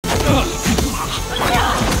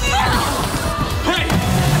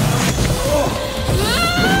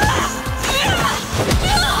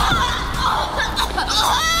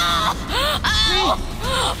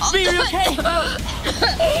You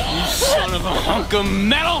son of a hunk of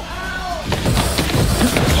metal!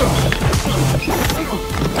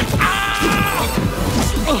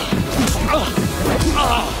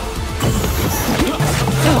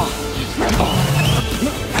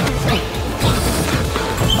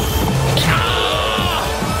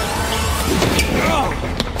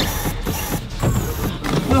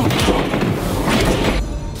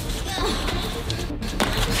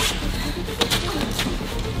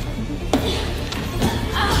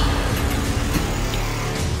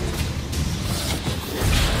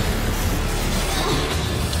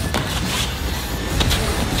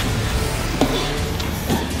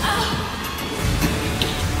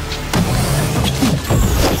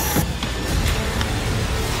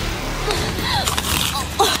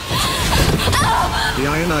 The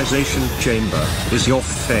ionization chamber is your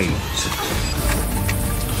fate.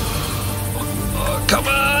 Come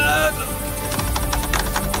on!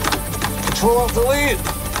 Control off the lead!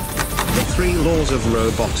 The 3 laws of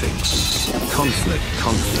robotics. Conflict,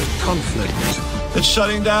 conflict, conflict. It's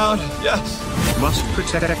shutting down, yes. Must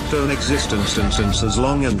protect own existence and since as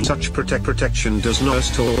long as such protection does not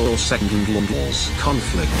restore second laws.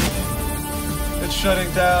 Conflict. It's shutting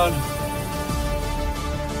down.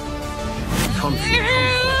 Conflict.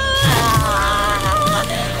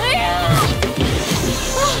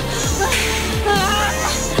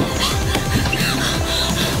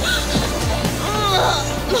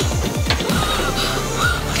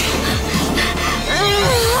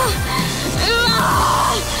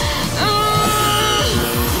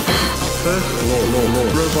 First law,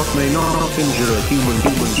 robot may not injure a human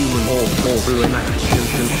or through an action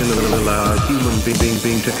allow a human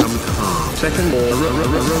being to come to harm. Second law,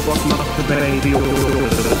 robot must obey the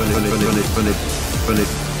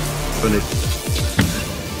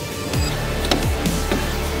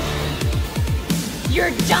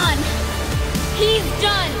You're done! He's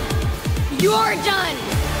done! You're done!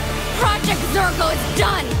 Project Zergo is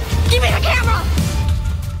done! Give me the camera!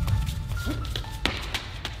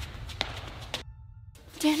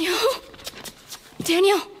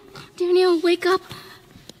 Daniel? Daniel, wake up.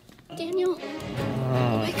 Daniel,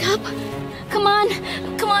 wake up. Come on,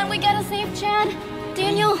 we gotta save Chad.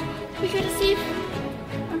 Daniel, we gotta save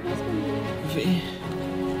our husband.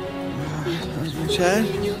 Chad?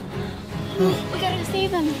 Daniel, we gotta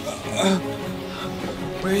save him.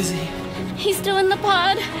 Where is he? He's still in the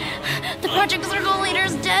pod. The Project Zergo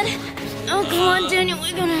leader's dead. Oh, come on, Daniel,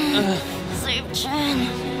 we're gonna save Chad.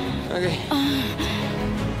 Okay.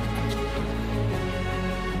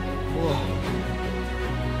 Whoa.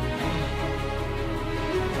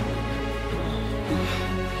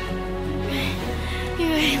 You're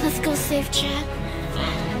right, let's go save Chad.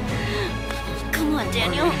 Come on,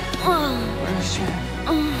 Daniel. Where's Chad?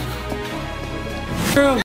 Oh.